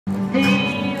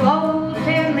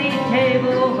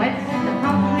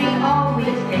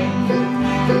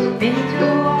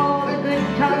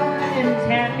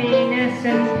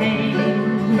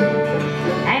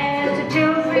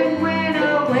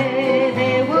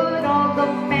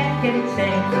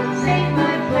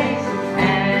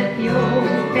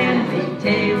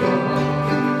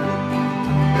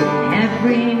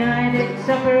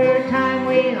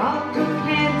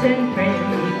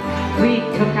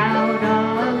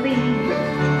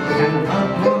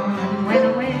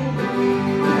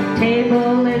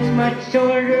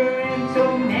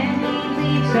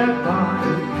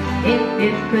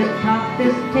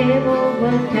table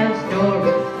will tell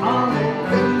stories all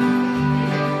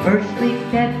alone. First sleep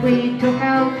that we took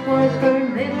out was for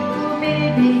little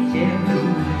baby Jim.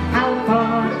 How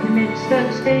far permits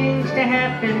such things to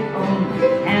happen only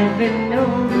heaven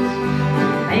knows.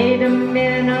 Laid him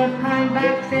in a pine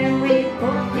box and we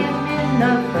put him in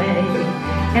the clay,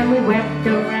 and we wept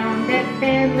around that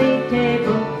family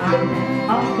table on that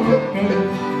awful day.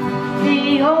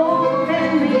 The old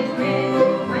family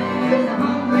table where the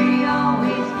hungry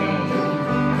always came.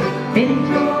 Been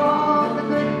through all the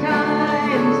good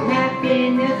times,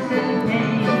 happiness and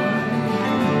pain.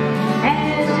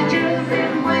 As the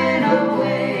children went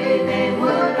away, they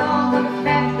would all look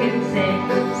back and say,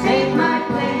 save my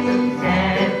place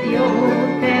at the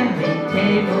old family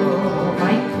table,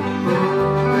 Mike.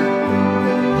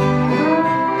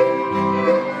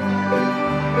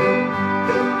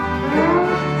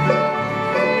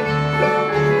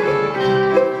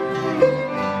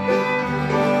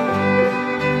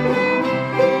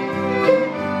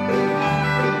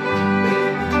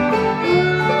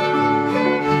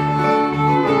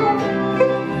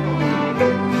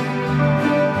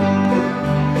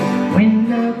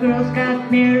 Girls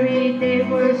got married, they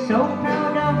were so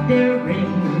proud of their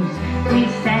rings. We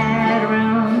sat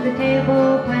around the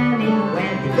table planning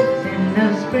weddings in the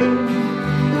spring.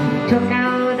 Took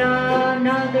out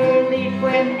another leaf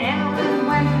when Ellen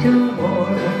went to war.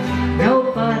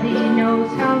 Nobody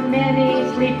knows how many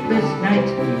sleepless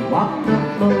nights we walked the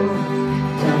floor.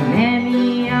 So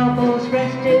many elbows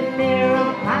rested there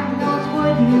upon those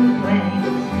wooden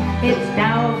planks. It's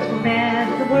doubtful that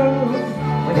the world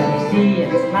would ever see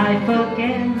its life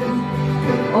again.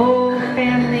 The old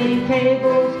family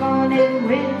table's gone, and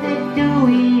with it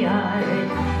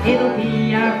dewy-eyed, it'll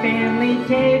be our family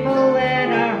table at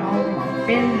our home up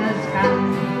in the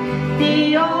sky.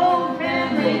 The old